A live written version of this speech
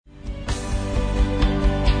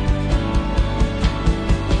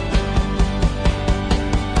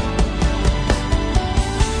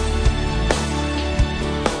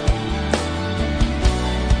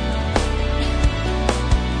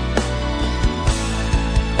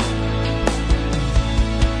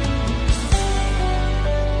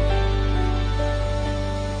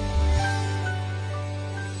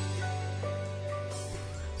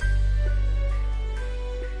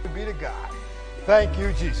Thank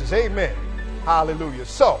you, Jesus. Amen. Hallelujah.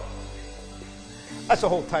 So, that's the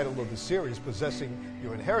whole title of the series, Possessing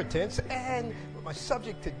Your Inheritance. And my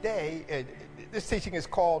subject today, this teaching is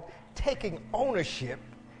called Taking Ownership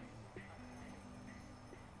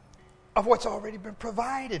of What's Already Been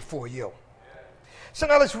Provided for You. So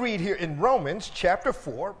now let's read here in Romans chapter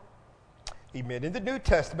 4. Amen. In the New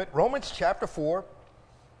Testament, Romans chapter 4,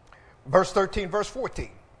 verse 13, verse 14.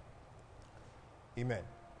 Amen.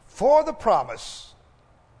 For the promise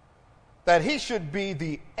that he should be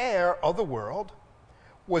the heir of the world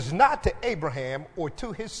was not to Abraham or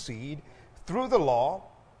to his seed through the law,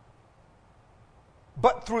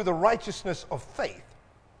 but through the righteousness of faith.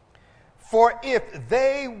 For if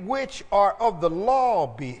they which are of the law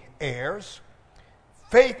be heirs,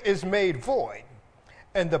 faith is made void,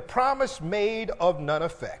 and the promise made of none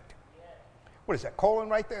effect. What is that, colon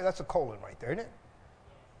right there? That's a colon right there, isn't it?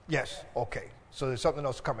 Yes, okay. So there's something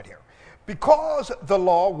else coming here. Because the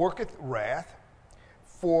law worketh wrath,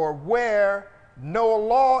 for where no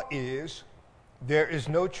law is, there is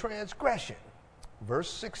no transgression. Verse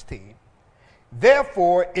 16.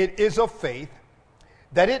 Therefore it is of faith,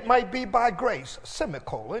 that it might be by grace,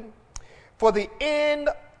 semicolon, for the end,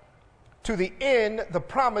 to the end the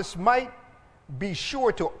promise might be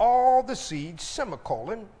sure to all the seed,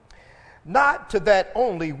 semicolon, not to that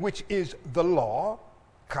only which is the law,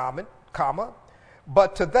 comma,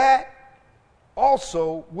 but to that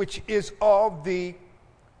also which is of the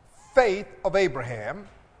faith of Abraham,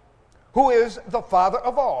 who is the father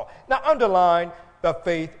of all. Now underline the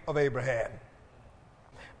faith of Abraham.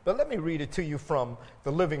 But let me read it to you from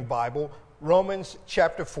the Living Bible, Romans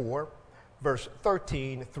chapter 4, verse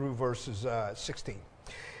 13 through verses 16.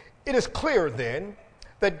 It is clear then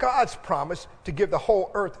that God's promise to give the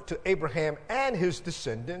whole earth to Abraham and his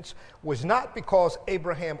descendants was not because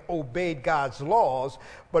Abraham obeyed God's laws,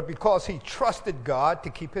 but because he trusted God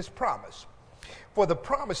to keep his promise. For the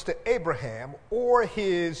promise to Abraham or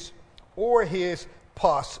his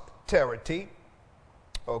posterity,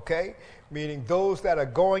 okay, meaning those that are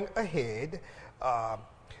going ahead,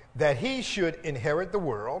 that he should inherit the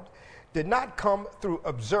world, did not come through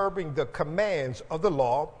observing the commands of the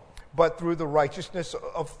law, but through the righteousness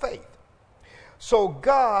of faith. So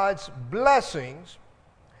God's blessings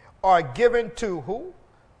are given to who?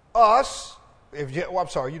 Us. I'm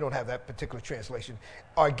sorry, you don't have that particular translation.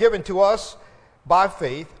 Are given to us by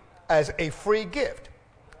faith as a free gift.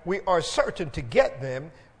 We are certain to get them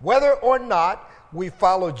whether or not we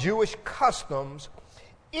follow Jewish customs,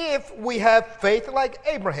 if we have faith like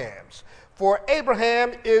Abraham's. For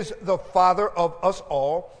Abraham is the father of us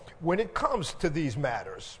all when it comes to these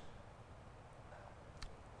matters.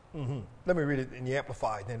 Let me read it in the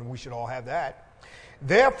Amplified, then we should all have that.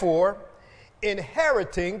 Therefore,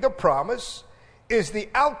 inheriting the promise is the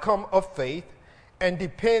outcome of faith and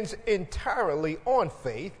depends entirely on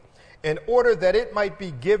faith, in order that it might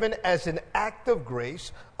be given as an act of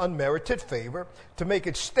grace, unmerited favor, to make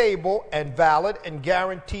it stable and valid and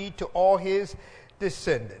guaranteed to all his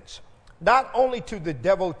descendants, not only to the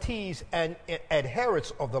devotees and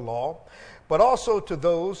adherents of the law, but also to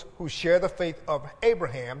those who share the faith of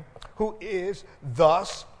Abraham, who is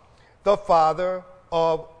thus the father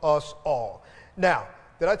of us all. Now,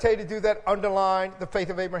 did I tell you to do that? Underline the faith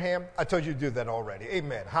of Abraham? I told you to do that already.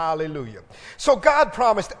 Amen. Hallelujah. So God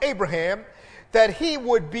promised Abraham that he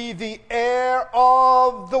would be the heir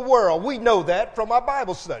of the world. We know that from our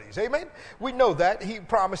Bible studies. Amen. We know that. He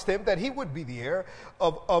promised him that he would be the heir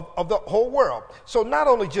of the whole world. So not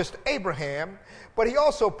only just Abraham, but he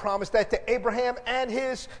also promised that to Abraham and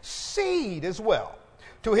his seed as well,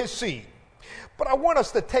 to his seed. But I want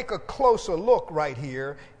us to take a closer look right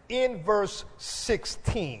here in verse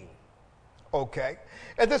 16. Okay?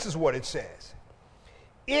 And this is what it says.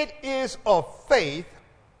 It is of faith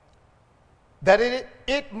that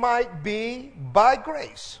it might be by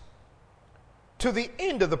grace, to the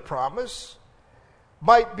end of the promise,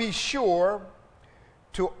 might be sure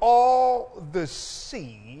to all the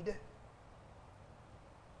seed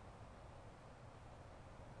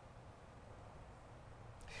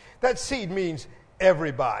That seed means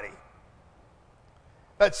everybody.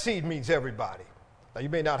 That seed means everybody. Now, you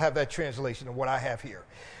may not have that translation of what I have here.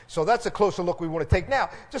 So that's a closer look we want to take. Now,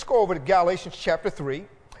 just go over to Galatians chapter 3,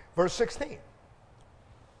 verse 16.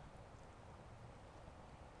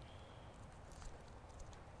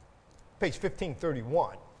 Page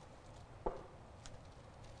 1531.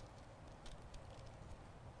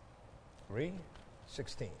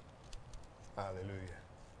 3:16. Hallelujah.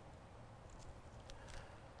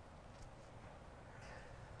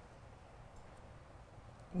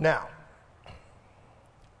 Now,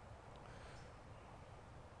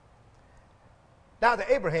 Now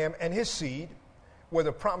to Abraham and his seed were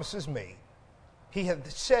the promises made. He had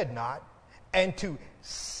said not, and to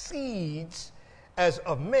seeds as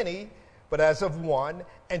of many, but as of one,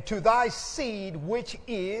 and to thy seed, which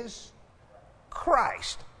is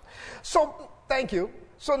Christ. So, thank you.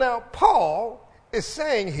 So now Paul is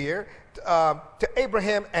saying here to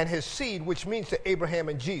Abraham and his seed, which means to Abraham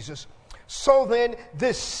and Jesus. So then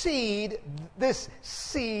this seed,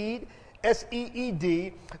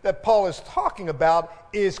 S-E-E-D, that Paul is talking about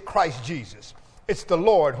is Christ Jesus. It's the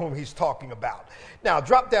Lord whom he's talking about. Now,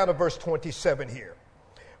 drop down to verse 27 here.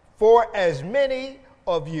 For as many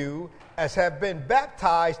of you as have been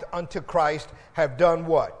baptized unto Christ have done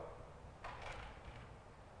what?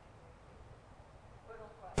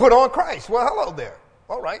 Put on Christ. Well, hello there.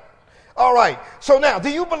 All right. All right. So now, do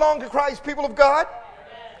you belong to Christ, people of God?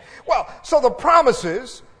 Well, so the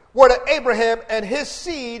promises were to Abraham and his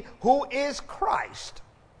seed, who is Christ.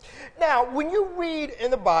 Now, when you read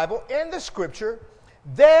in the Bible, in the scripture,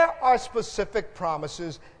 there are specific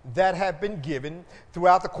promises that have been given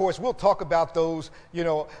throughout the course. We'll talk about those,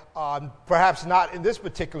 perhaps not in this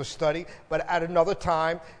particular study, but at another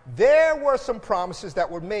time. There were some promises that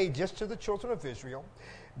were made just to the children of Israel.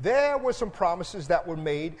 There were some promises that were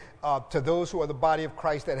made to those who are the body of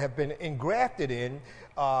Christ that have been engrafted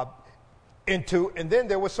into, and then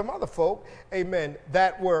there were some other folk, amen,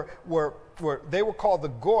 that were they were called the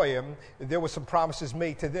Goyim. There were some promises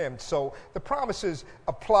made to them. So the promises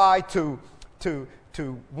apply to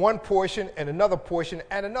one portion and another portion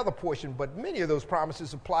and another portion, but many of those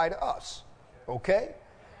promises apply to us. Okay?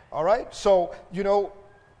 All right? So,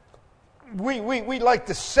 we like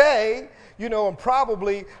to say, and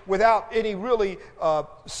probably without any really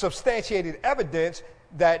substantiated evidence,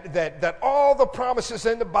 that all the promises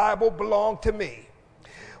in the Bible belong to me.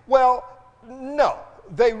 Well, no,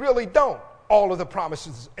 they really don't. All of the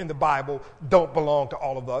promises in the Bible don't belong to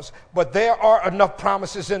all of us, but there are enough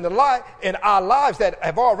promises in our lives that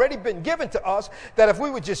have already been given to us that if we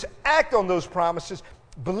would just act on those promises,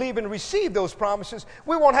 believe and receive those promises,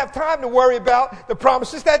 we won't have time to worry about the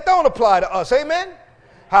promises that don't apply to us. Amen?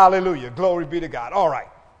 Hallelujah. Glory be to God. All right.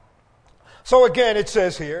 So again, it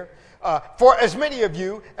says here, for as many of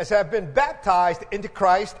you as have been baptized into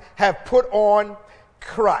Christ have put on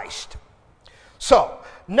Christ. So,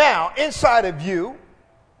 now, inside of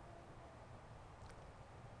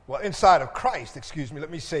Christ, let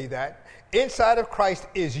me say that. Inside of Christ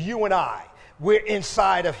is you and I. We're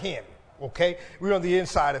inside of him, okay? We're on the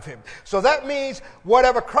inside of him. So that means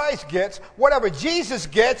whatever Christ gets, whatever Jesus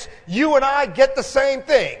gets, you and I get the same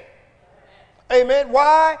thing. Amen.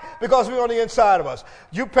 Why? Because we're on the inside of us.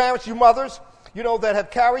 You parents, you mothers, that have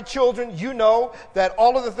carried children, that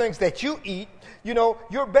all of the things that you eat,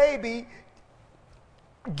 your baby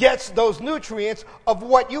gets those nutrients of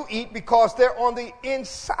what you eat because they're on the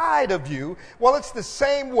inside of you. Well, it's the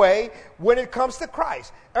same way when it comes to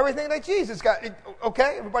Christ. Everything that Jesus got,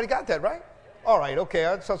 okay? Everybody got that, right? All right,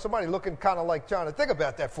 okay. So somebody looking kind of like John to think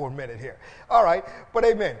about that for a minute here. All right, but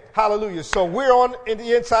amen. Hallelujah. So we're in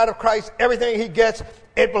the inside of Christ. Everything he gets,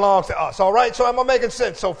 it belongs to us. All right, so am I making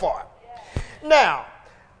sense so far? Yeah. Now,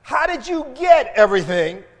 how did you get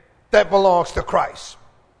everything that belongs to Christ?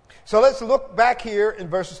 So let's look back here in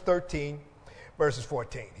verses 13, verses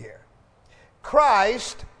 14 here.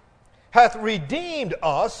 Christ hath redeemed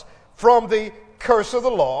us from the curse of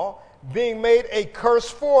the law, being made a curse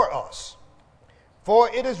for us.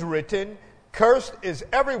 For it is written, cursed is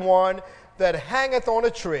everyone that hangeth on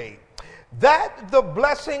a tree, that the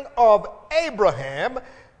blessing of Abraham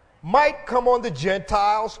might come on the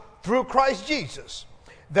Gentiles through Christ Jesus,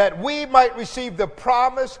 that we might receive the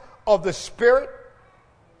promise of the Spirit.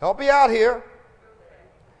 Help me out here.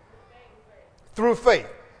 Through faith.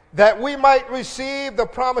 That we might receive the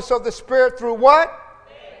promise of the Spirit through what?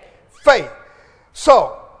 Faith.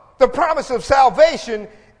 So, the promise of salvation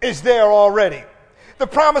is there already. The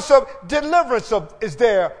promise of deliverance is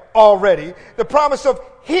there already. The promise of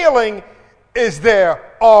healing is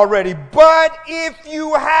there already. But if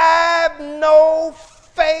you have no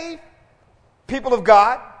faith, people of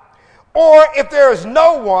God, or if there is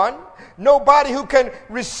nobody who can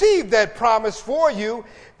receive that promise for you,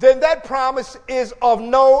 then that promise is of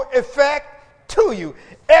no effect to you.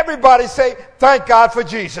 Everybody say, thank God for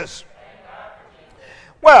Jesus.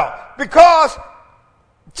 Well, because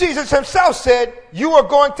Jesus himself said, you are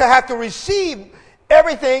going to have to receive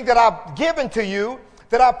everything that I've given to you,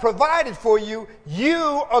 that I've provided for you.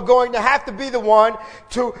 You are going to have to be the one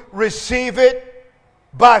to receive it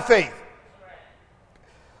by faith.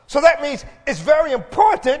 So that means it's very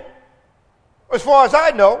important, as far as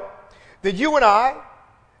I know, that you and I,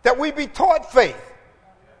 that we be taught faith.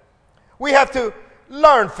 We have to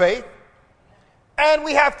learn faith, and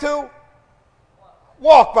we have to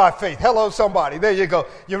walk by faith. Hello, somebody. There you go.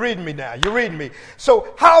 You're reading me now. You're reading me.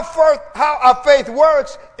 So how our faith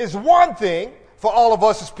works is one thing for all of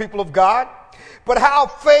us as people of God, but how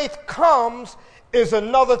faith comes is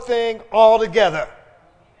another thing altogether.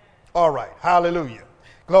 All right. Hallelujah.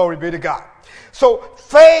 Glory be to God. So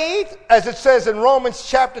faith, as it says in Romans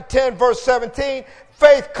chapter 10, verse 17,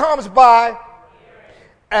 faith comes by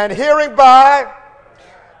and hearing by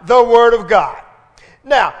the word of God.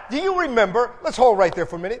 Now, do you remember, let's hold right there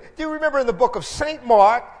for a minute. Do you remember in the book of St.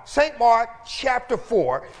 Mark chapter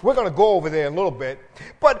 4, we're going to go over there in a little bit,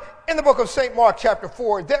 but in the book of St. Mark chapter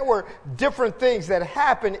 4, there were different things that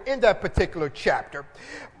happened in that particular chapter.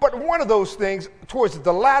 But one of those things, towards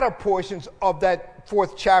the latter portions of that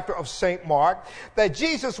fourth chapter of St. Mark, that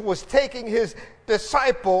Jesus was taking his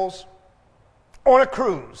disciples on a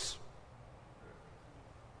cruise.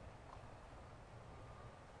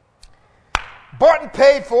 Bought and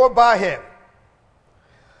paid for by him.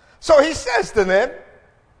 So he says to them,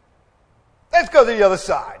 let's go to the other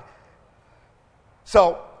side.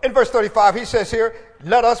 So in verse 35, he says here,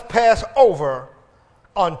 let us pass over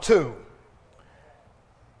unto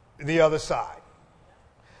the other side.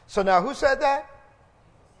 So now who said that?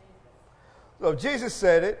 So if Jesus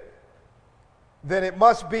said it, then it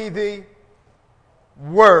must be the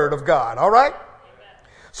Word of God. All right?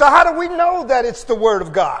 So how do we know that it's the Word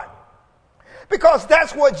of God? Because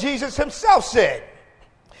that's what Jesus himself said.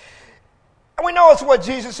 And we know it's what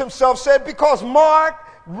Jesus himself said because Mark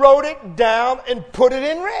wrote it down and put it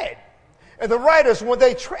in red. And the writers, when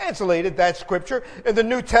they translated that scripture in the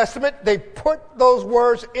New Testament, they put those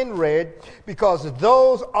words in red because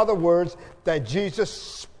those are the words that Jesus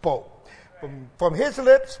spoke from his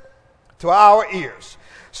lips to our ears.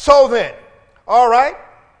 So then, all right,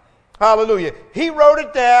 hallelujah, he wrote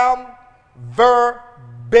it down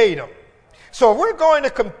verbatim. So if we're going to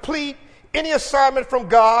complete any assignment from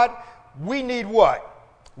God, we need what?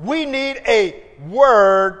 We need a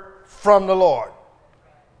word from the Lord.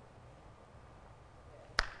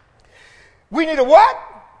 We need a what?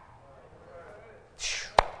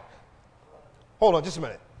 Hold on just a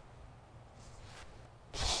minute.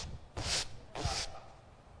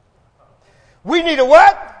 We need a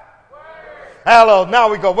what? Word. Hello,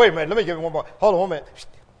 now we go. Wait a minute. Let me give you one more. Hold on 1 minute.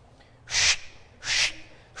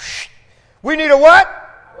 We need a what?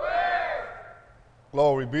 Word.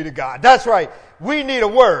 Glory be to God. That's right. We need a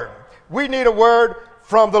word. We need a word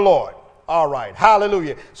from the Lord. All right.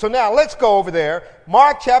 Hallelujah. So now let's go over there.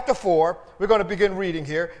 Mark chapter 4. We're going to begin reading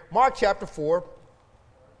here. Mark chapter 4.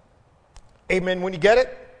 Amen. When you get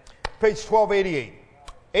it, page 1288.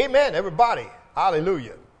 Amen, everybody.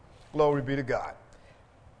 Hallelujah. Glory be to God.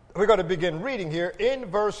 We're going to begin reading here in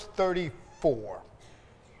verse 34.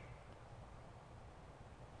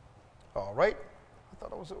 All right. I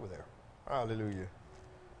thought I was over there. Hallelujah.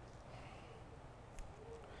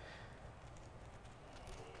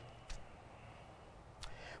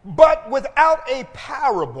 But without a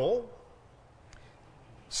parable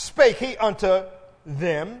spake he unto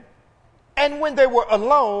them, and when they were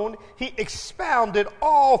alone, he expounded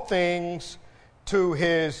all things to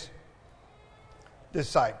his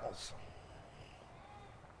disciples.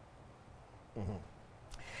 Mm-hmm.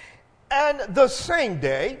 And the same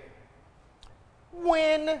day,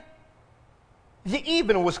 when the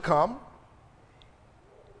evening was come,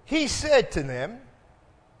 he said to them,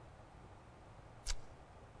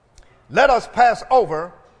 let us pass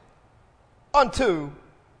over unto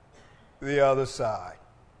the other side.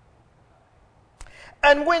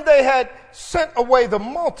 And when they had sent away the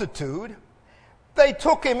multitude, they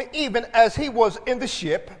took him even as he was in the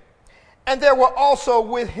ship, and there were also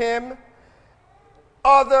with him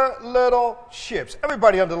other little ships.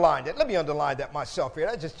 Everybody underlined it. Let me underline that myself here.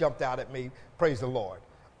 That just jumped out at me. Praise the Lord.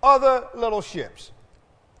 Other little ships.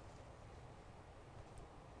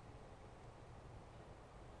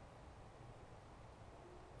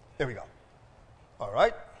 There we go. All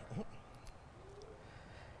right.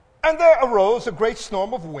 And there arose a great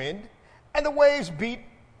storm of wind, and the waves beat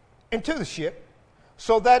into the ship,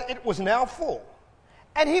 so that it was now full.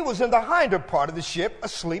 And he was in the hinder part of the ship,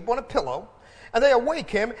 asleep on a pillow. And they awake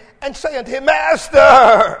him and say unto him,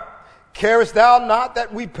 Master, carest thou not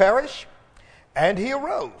that we perish? And he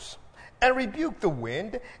arose and rebuked the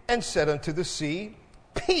wind and said unto the sea,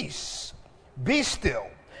 Peace, be still.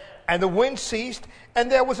 And the wind ceased, and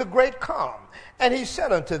there was a great calm. And he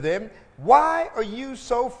said unto them, Why are you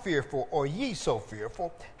so fearful, or ye so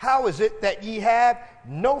fearful? How is it that ye have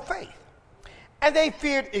no faith? And they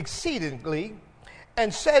feared exceedingly,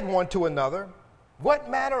 and said one to another, What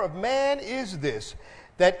manner of man is this,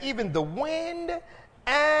 that even the wind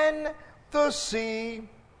and the sea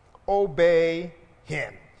obey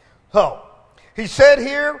him. So, he said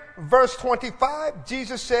here, verse 25,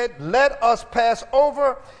 Jesus said, let us pass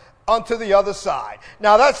over unto the other side.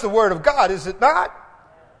 Now, that's the word of God, is it not?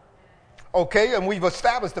 Okay, and we've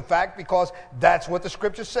established the fact because that's what the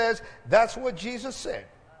scripture says. That's what Jesus said.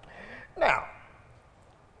 Now,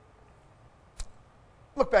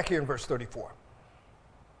 look back here in verse 34.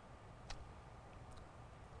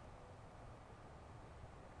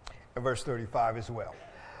 And verse 35 as well.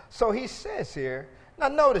 So he says here, now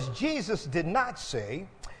notice, Jesus did not say,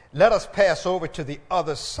 let us pass over to the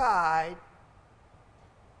other side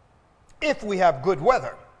if we have good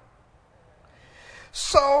weather.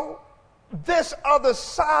 So, this other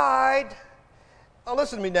side, now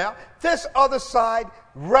listen to me now, this other side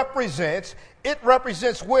represents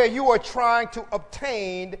where you are trying to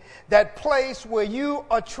obtain, that place where you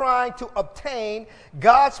are trying to obtain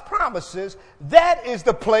God's promises. That is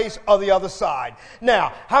the place of the other side.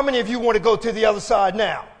 Now, how many of you want to go to the other side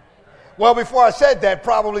now? Well, before I said that,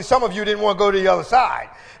 probably some of you didn't want to go to the other side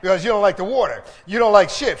because you don't like the water. You don't like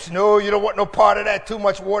ships. No, you don't want no part of that, too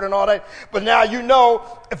much water and all that. But now you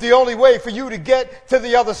know if the only way for you to get to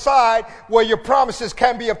the other side where your promises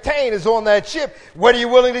can be obtained is on that ship, what are you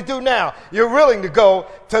willing to do now? You're willing to go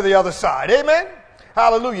to the other side. Amen?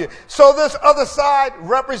 Hallelujah. So this other side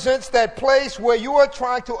represents that place where you are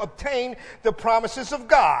trying to obtain the promises of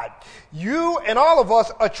God. You and all of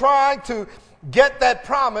us are trying to get that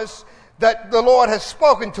promise that the Lord has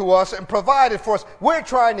spoken to us and provided for us. We're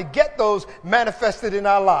trying to get those manifested in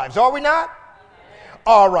our lives. Are we not?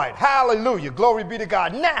 All right. Hallelujah. Glory be to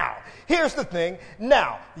God. Now, here's the thing.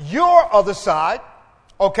 Now, your other side,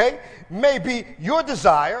 okay, may be your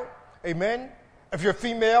desire, amen, if you're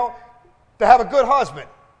female, to have a good husband.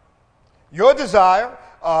 Your desire,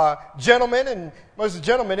 gentlemen, and most of the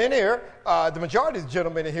gentlemen in here, the majority of the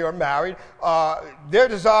gentlemen in here are married. Their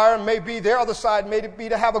desire may be, their other side may be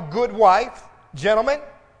to have a good wife, gentlemen.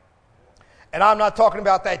 And I'm not talking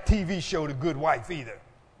about that TV show, The Good Wife, either.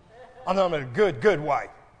 I'm talking about a good wife.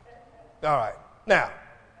 All right. Now,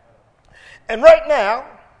 and right now,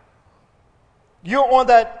 you're on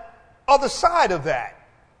that other side of that,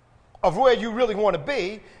 of where you really want to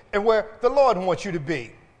be and where the Lord wants you to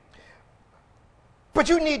be. But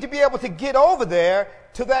you need to be able to get over there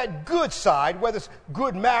to that good side, whether it's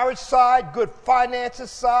good marriage side, good finances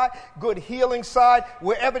side, good healing side,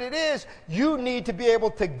 wherever it is, you need to be able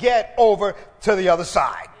to get over to the other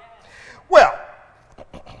side. Well,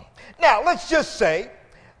 now let's just say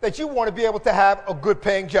that you want to be able to have a good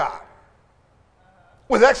paying job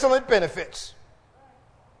with excellent benefits.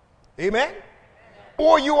 Amen?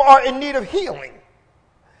 Or you are in need of healing.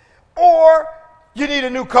 Or you need a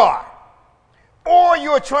new car. Or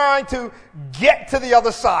you're trying to get to the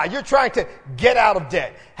other side. You're trying to get out of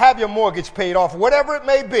debt, have your mortgage paid off, whatever it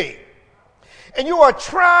may be. And you are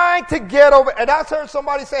trying to get over. And I heard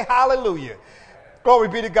somebody say, hallelujah. Glory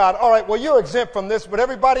be to God. All right, well, you're exempt from this, but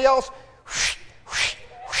everybody else,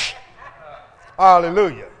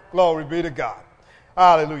 hallelujah. Glory be to God.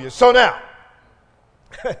 Hallelujah. So now,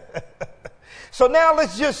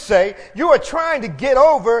 let's just say you are trying to get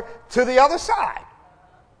over to the other side.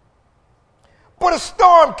 But a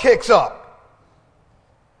storm kicks up.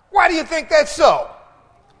 Why do you think that's so?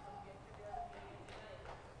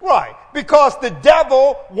 Right, because the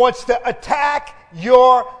devil wants to attack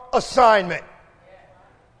your assignment.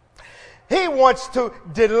 He wants to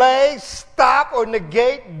delay, stop, or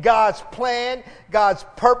negate God's plan, God's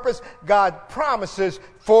purpose, God's promises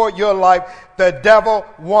for your life. The devil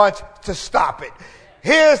wants to stop it.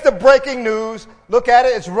 Here's the breaking news. Look at it.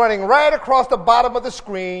 It's running right across the bottom of the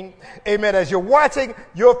screen. Amen. As you're watching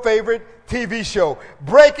your favorite TV show.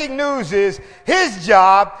 Breaking news is his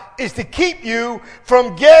job is to keep you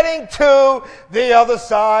from getting to the other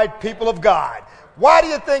side, people of God. Why do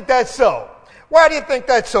you think that's so? Why do you think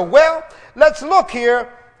that's so? Well, let's look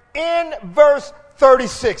here in verse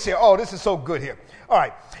 36 here. Oh, this is so good here. All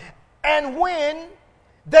right. And when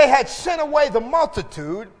they had sent away the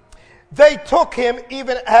multitude, they took him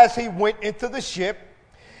even as he went into the ship.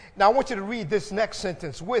 Now, I want you to read this next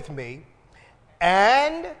sentence with me.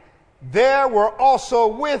 And there were also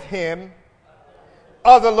with him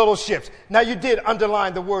other little ships. Now, you did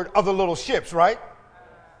underline the word other little ships, right?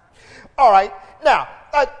 All right. Now,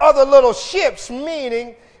 other little ships,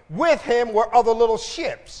 meaning with him were other little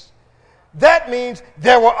ships. That means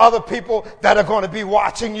there were other people that are going to be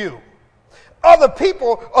watching you. Other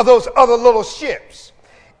people are those other little ships.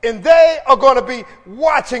 And they are going to be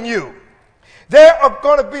watching you. There are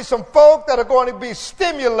going to be some folk that are going to be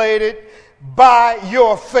stimulated by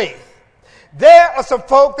your faith. There are some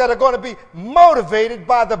folk that are going to be motivated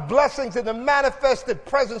by the blessings and the manifested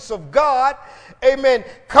presence of God, amen,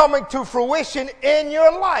 coming to fruition in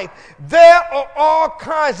your life. There are all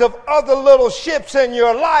kinds of other little ships in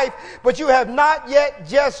your life, but you have not yet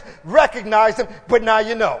just recognized them, but now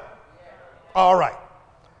you know. All right.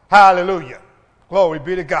 Hallelujah. Glory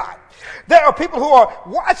be to God. There are people who are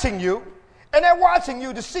watching you, and they're watching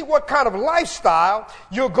you to see what kind of lifestyle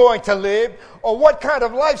you're going to live or what kind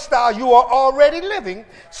of lifestyle you are already living.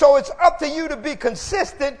 So it's up to you to be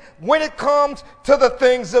consistent when it comes to the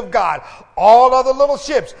things of God. All other little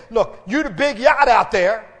ships. Look, you the big yacht out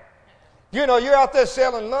there. You know, you're out there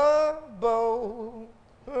sailing love boat.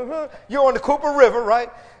 You're on the Cooper River, right?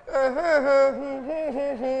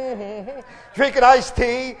 Drinking iced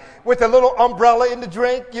tea with a little umbrella in the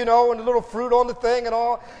drink, you know, and a little fruit on the thing and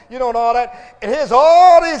all, you know, and all that. And here's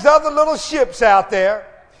all these other little ships out there,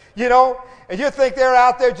 you know, and you think they're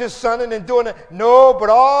out there just sunning and doing it. No, but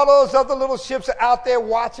all those other little ships are out there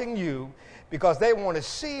watching you because they want to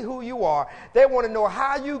see who you are. They want to know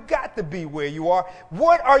how you got to be where you are.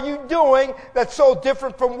 What are you doing that's so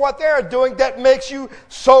different from what they're doing that makes you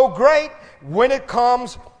so great when it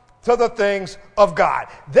comes to the things of God?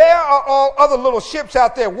 There are all other little ships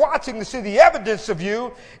out there watching to see the evidence of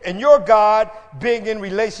you and your God being in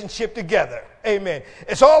relationship together. Amen.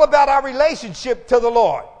 It's all about our relationship to the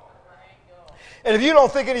Lord. And if you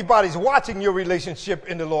don't think anybody's watching your relationship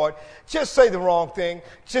in the Lord, just say the wrong thing.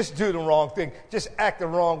 Just do the wrong thing. Just act the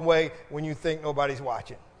wrong way when you think nobody's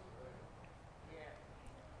watching.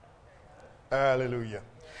 Hallelujah.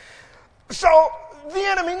 So the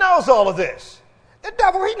enemy knows all of this. The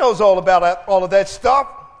devil, he knows all about all of that stuff.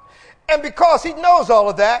 And because he knows all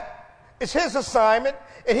of that, it's his assignment,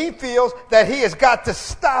 and he feels that he has got to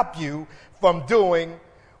stop you from doing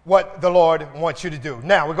what the Lord wants you to do.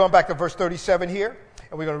 Now, we're going back to verse 37 here,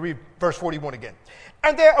 and we're going to read verse 41 again.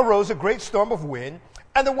 And there arose a great storm of wind,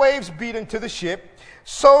 and the waves beat into the ship,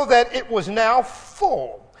 so that it was now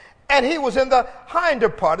full. And he was in the hinder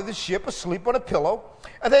part of the ship, asleep on a pillow.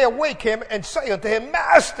 And they awake him and say unto him,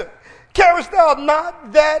 Master, carest thou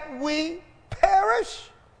not that we perish?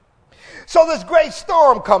 So this great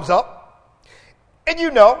storm comes up, and you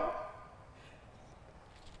know,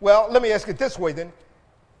 well, let me ask it this way then.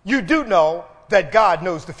 You do know that God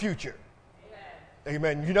knows the future.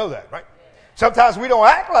 Amen. You know that, right? Sometimes we don't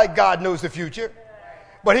act like God knows the future,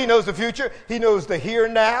 but he knows the future. He knows the here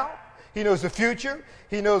and now. He knows the future.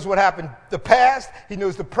 He knows what happened the past. He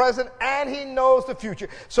knows the present, and he knows the future.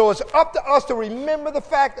 So it's up to us to remember the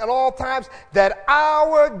fact at all times that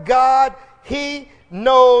our God, he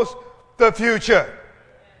knows the future.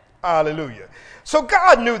 Hallelujah. So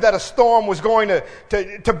God knew that a storm was going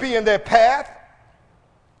to be in their path.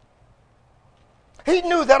 He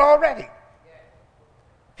knew that already.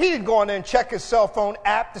 He didn't go in there and check his cell phone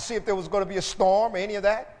app to see if there was going to be a storm or any of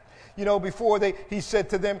that. You know, before he said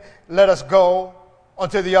to them, let us go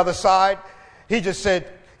onto the other side. He just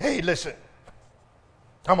said, hey, listen,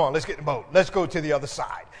 come on, let's get in the boat. Let's go to the other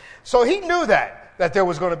side. So he knew that there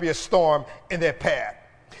was going to be a storm in their path.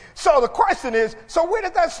 So the question is, so where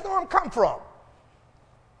did that storm come from?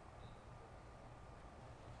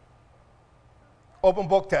 Open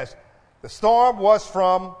book test. The storm was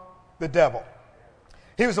from the devil.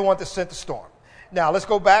 He was the one that sent the storm. Now, let's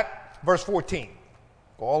go back, verse 14.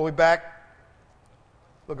 Go all the way back.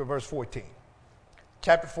 Look at verse 14.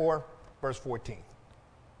 Chapter 4, verse 14.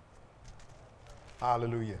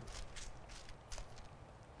 Hallelujah.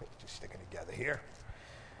 Just sticking together here.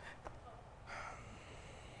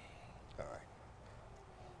 All right.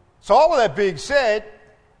 So all of that being said,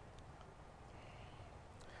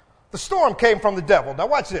 the storm came from the devil. Now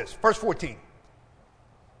watch this, verse 14.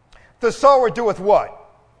 The sower doeth what?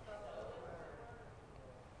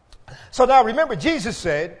 So now remember, Jesus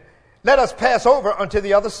said, let us pass over unto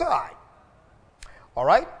the other side. All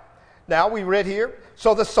right? Now we read here,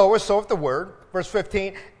 so the sower soweth the word, verse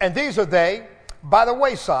 15, and these are they by the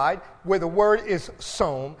wayside where the word is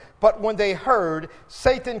sown. But when they heard,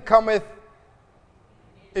 Satan cometh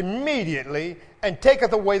immediately and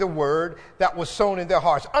taketh away the word that was sown in their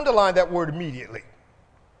hearts. Underline that word immediately.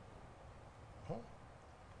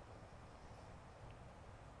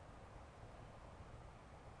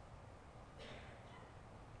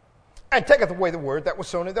 And taketh away the word that was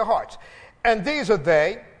sown in their hearts. And these are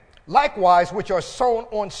they, likewise, which are sown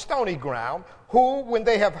on stony ground, who, when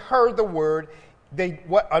they have heard the word,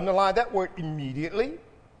 underline that word immediately.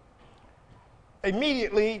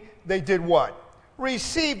 Immediately, they did what?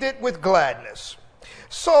 Received it with gladness.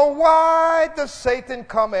 So why does Satan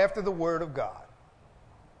come after the word of God?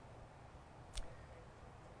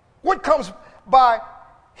 What comes by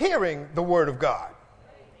hearing the word of God.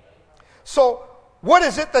 So what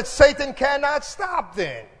is it that Satan cannot stop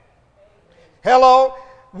then? Hello?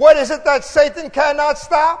 What is it that Satan cannot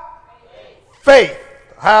stop? Faith.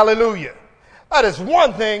 Hallelujah. That is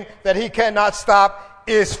one thing that he cannot stop,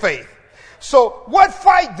 is faith. So what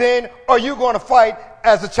fight then are you going to fight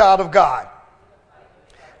as a child of God?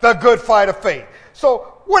 The good fight of faith.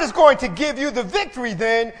 So what is going to give you the victory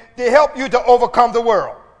then to help you to overcome the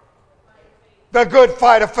world? The good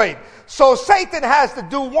fight of faith. So Satan has to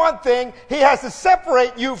do one thing. He has to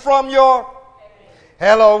separate you from your...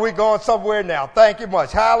 Hello, we're going somewhere now. Thank you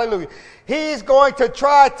much. Hallelujah. He's going to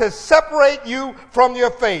try to separate you from your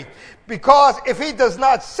faith. Because if he does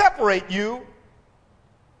not separate you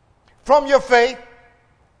from your faith,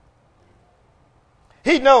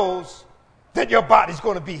 he knows that your body's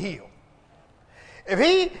going to be healed. If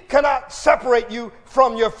he cannot separate you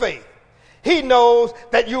from your faith, he knows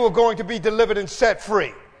that you are going to be delivered and set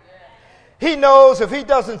free. He knows if he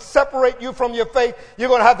doesn't separate you from your faith, you're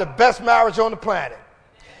going to have the best marriage on the planet.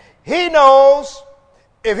 He knows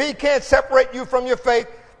if he can't separate you from your faith,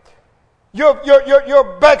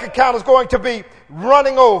 your bank account is going to be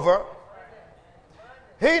running over.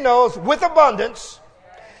 He knows with abundance.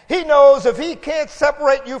 He knows if he can't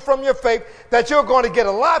separate you from your faith, that you're going to get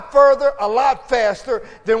a lot further, a lot faster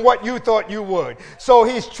than what you thought you would. So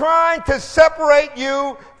he's trying to separate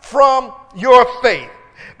you from your faith.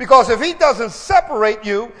 Because if he doesn't separate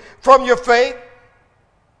you from your faith,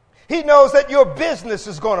 he knows that your business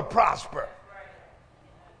is going to prosper.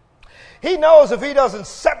 He knows if he doesn't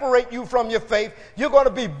separate you from your faith, you're going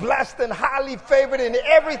to be blessed and highly favored in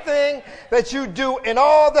everything that you do and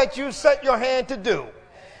all that you set your hand to do.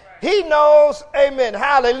 He knows, amen,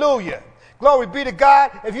 hallelujah. Glory be to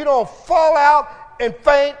God. If you don't fall out and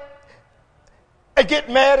faint and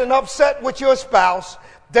get mad and upset with your spouse,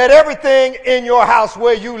 that everything in your house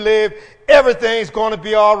where you live, everything's going to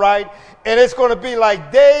be all right. And it's going to be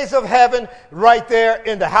like days of heaven right there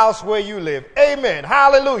in the house where you live. Amen.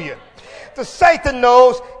 Hallelujah. The Satan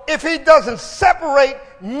knows if he doesn't separate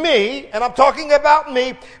me, and I'm talking about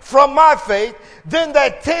me, from my faith, then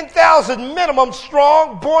that 10,000 minimum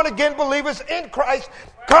strong born-again believers in Christ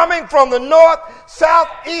coming from the north, south,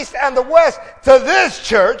 east, and the west to this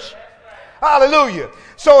church. Hallelujah.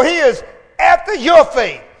 So he is after your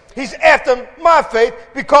faith. He's after my faith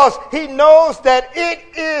because he knows that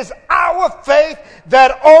it is our faith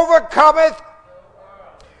that overcometh.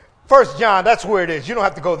 1 John, that's where it is. You don't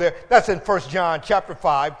have to go there. That's in 1 John chapter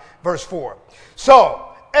 5, verse 4.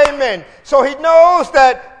 So, amen. So he knows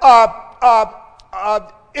that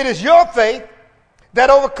it is your faith that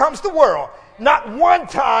overcomes the world. Not one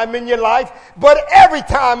time in your life, but every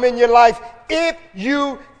time in your life if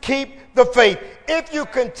you keep the faith. If you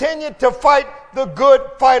continue to fight the good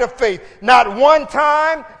fight of faith. Not one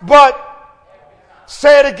time, but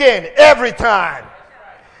say it again, every time.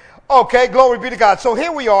 Okay, glory be to God. So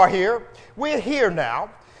here we are here. We're here now,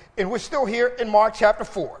 and we're still here in Mark chapter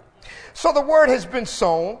 4. So the word has been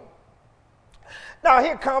sown. Now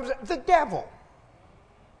here comes the devil.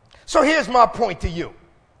 So here's my point to you.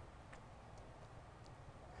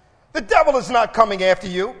 The devil is not coming after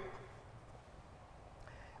you.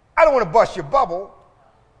 I don't want to bust your bubble,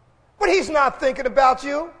 but he's not thinking about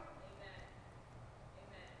you.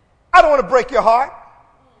 I don't want to break your heart,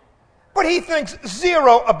 but he thinks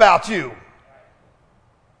zero about you.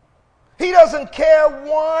 He doesn't care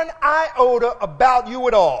one iota about you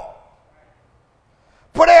at all.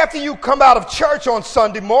 But after you come out of church on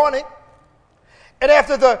Sunday morning, and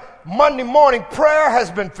after the Monday morning prayer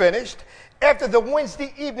has been finished, after the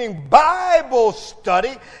Wednesday evening Bible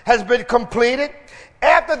study has been completed,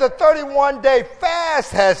 after the 31-day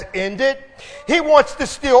fast has ended, he wants to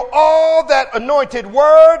steal all that anointed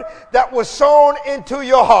word that was sown into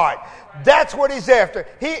your heart. That's what he's after.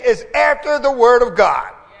 He is after the word of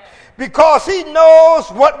God. Because he knows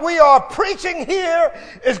what we are preaching here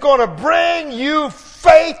is going to bring you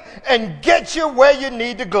faith and get you where you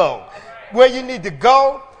need to go. Where you need to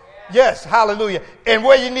go. Yes, hallelujah. And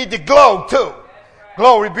where you need to glow too.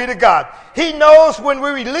 Glory be to God. He knows when we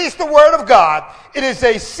release the word of God, it is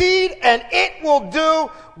a seed and it will do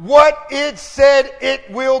what it said it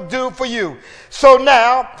will do for you. So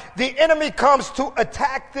now the enemy comes to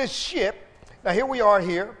attack this ship. Now here we are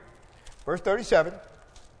here, verse 37.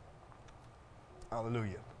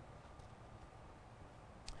 Hallelujah.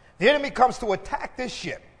 The enemy comes to attack this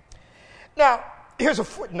ship. Now, here's a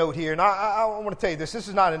footnote here, and I want to tell you this. This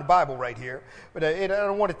is not in the Bible right here, but I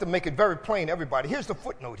don't want it to make it very plain to everybody. Here's the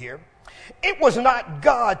footnote here. It was not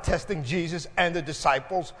God testing Jesus and the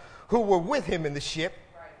disciples who were with him in the ship.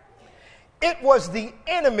 It was the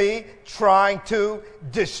enemy trying to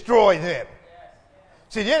destroy them.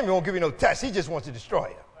 See, the enemy won't give you no test. He just wants to destroy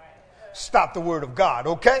you. Stop the word of God,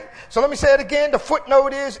 okay? So let me say it again. The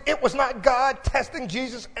footnote is, it was not God testing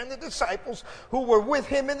Jesus and the disciples who were with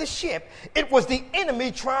him in the ship. It was the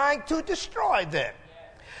enemy trying to destroy them.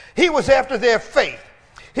 He was after their faith.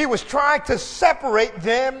 He was trying to separate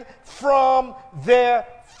them from their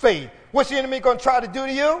faith. What's the enemy going to try to do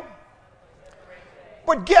to you?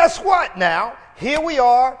 But guess what now? Here we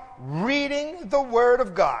are reading the word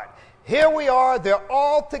of God. Here we are. They're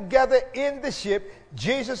all together in the ship.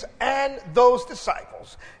 Jesus and those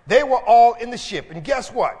disciples. They were all in the ship. And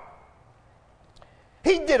guess what?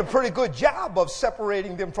 He did a pretty good job of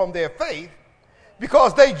separating them from their faith,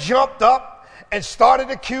 because they jumped up and started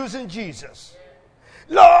accusing Jesus.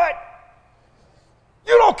 Lord,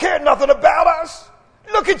 you don't care nothing about us.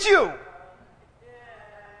 Look at you.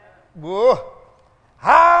 Whoa.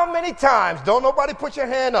 How many times, don't nobody put your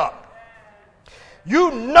hand up,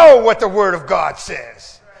 you know what the word of God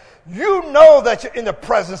says. You know that you're in the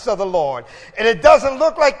presence of the Lord, and it doesn't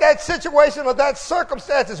look like that situation or that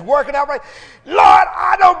circumstance is working out right. Lord,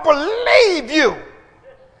 I don't believe you.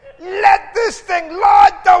 Let this thing,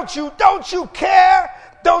 Lord, don't you care?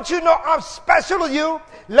 Don't you know I'm special to you?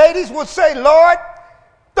 Ladies would say, Lord,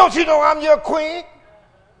 don't you know I'm your queen?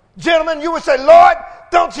 Gentlemen, you would say, Lord,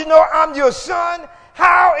 don't you know I'm your son?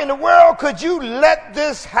 How in the world could you let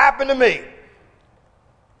this happen to me?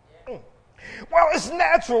 Well, it's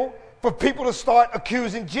natural for people to start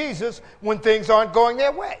accusing Jesus when things aren't going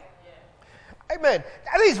their way. Amen.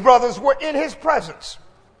 Now, these brothers were in his presence.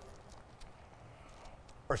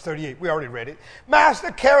 Verse 38, we already read it.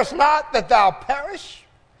 Master, carest not that thou perish,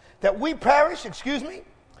 that we perish,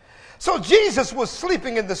 So Jesus was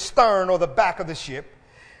sleeping in the stern or the back of the ship,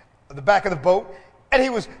 the back of the boat, and he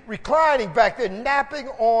was reclining back there, napping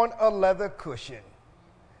on a leather cushion.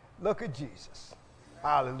 Look at Jesus.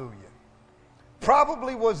 Hallelujah.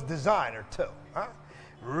 Probably was designer too. Huh?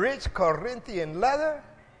 Rich Corinthian leather.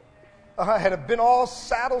 Had been all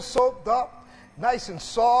saddle soaked up, nice and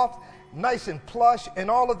soft, nice and plush, and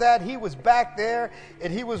all of that. He was back there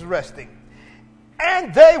and he was resting.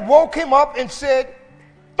 And they woke him up and said,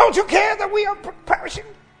 don't you care that we are perishing?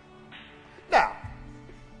 Now,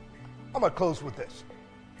 I'm going to close with this.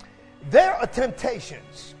 There are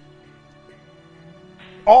temptations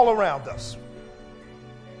all around us.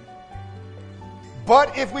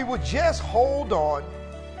 But if we would just hold on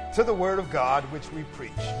to the word of God which we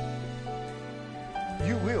preach,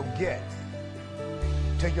 you will get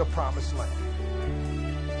to your promised land.